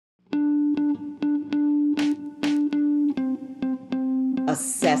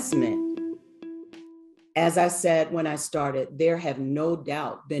assessment. As I said when I started, there have no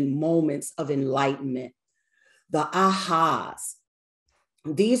doubt been moments of enlightenment, the ahas.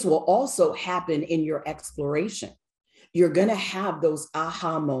 These will also happen in your exploration. You're going to have those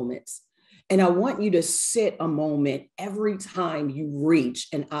aha moments. And I want you to sit a moment every time you reach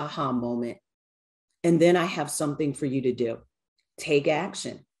an aha moment. And then I have something for you to do. Take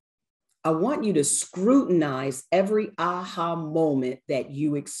action. I want you to scrutinize every aha moment that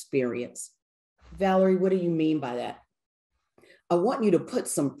you experience. Valerie, what do you mean by that? I want you to put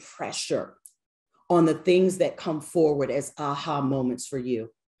some pressure on the things that come forward as aha moments for you.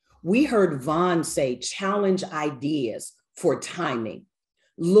 We heard Vaughn say, challenge ideas for timing,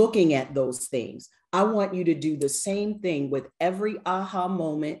 looking at those things. I want you to do the same thing with every aha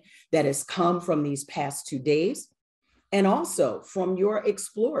moment that has come from these past 2 days, and also from your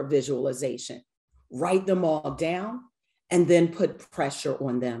explore visualization. Write them all down and then put pressure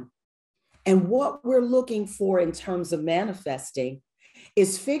on them. And what we're looking for in terms of manifesting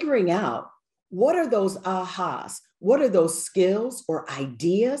is figuring out what are those ahas, what are those skills or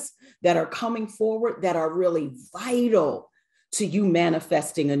ideas that are coming forward that are really vital to you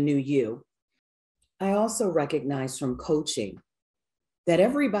manifesting a new you. I also recognize from coaching that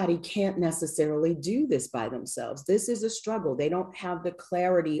everybody can't necessarily do this by themselves. This is a struggle. They don't have the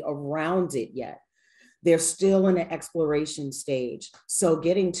clarity around it yet. They're still in an exploration stage. So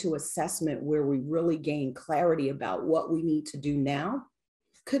getting to assessment where we really gain clarity about what we need to do now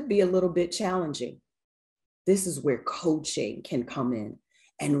could be a little bit challenging. This is where coaching can come in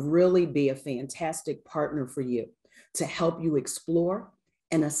and really be a fantastic partner for you to help you explore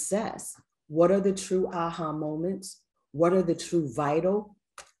and assess what are the true aha moments, what are the true vital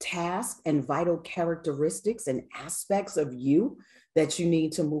tasks and vital characteristics and aspects of you that you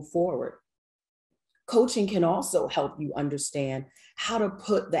need to move forward. Coaching can also help you understand how to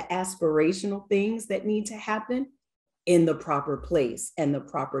put the aspirational things that need to happen in the proper place and the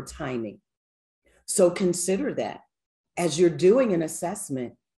proper timing. So consider that as you're doing an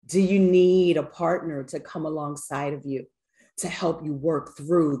assessment. Do you need a partner to come alongside of you to help you work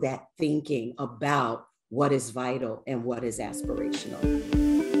through that thinking about what is vital and what is aspirational?